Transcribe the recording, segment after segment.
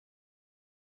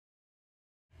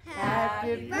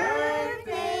Happy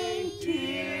birthday,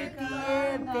 dear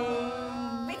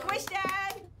Gabby. Make a wish,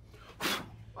 Dad.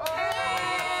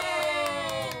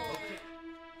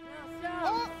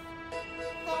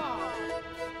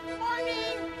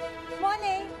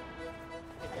 Morning.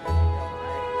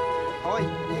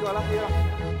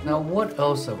 Now, what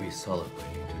else are we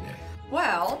celebrating today?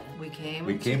 Well, we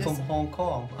came from Hong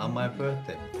Kong on my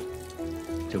birthday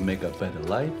to make a better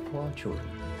life for our children.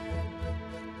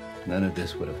 None of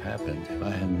this would have happened if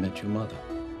I hadn't met your mother.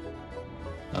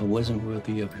 I wasn't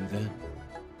worthy of you then,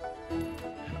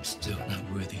 and I'm still not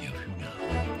worthy of you now.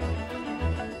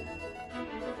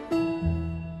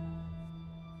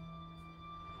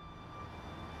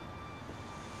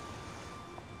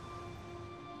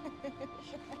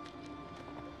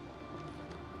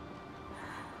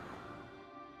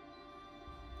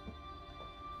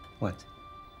 What?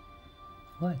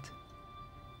 What?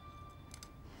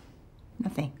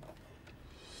 Nothing.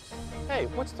 Hey,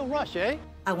 what's the rush, eh?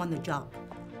 I want the job.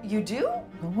 You do?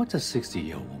 Well, what's a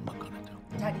 60-year-old woman gonna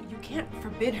do? Daddy, you can't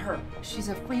forbid her. She's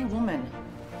a free woman.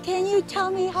 Can you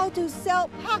tell me how to sell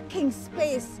parking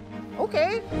space?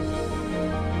 Okay.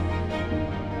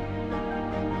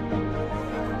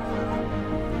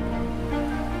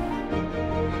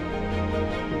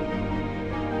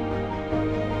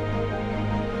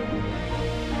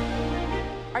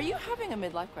 Are you having a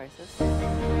midlife crisis?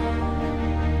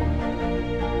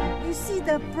 You see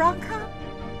the Bronca?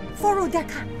 Follow that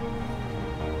car.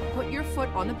 Put your foot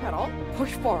on the pedal.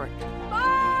 Push forward.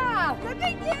 Mom! Look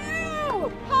at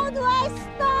you! How do I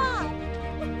stop?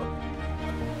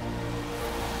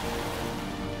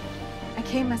 I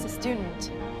came as a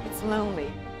student. It's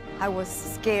lonely. I was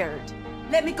scared.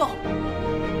 Let me go.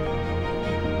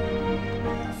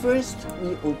 First,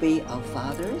 we obey our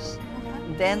fathers,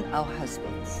 then our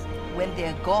husbands. When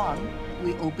they're gone,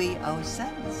 we obey our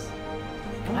sons.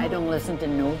 I don't listen to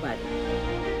nobody.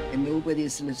 And nobody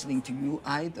is listening to you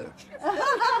either.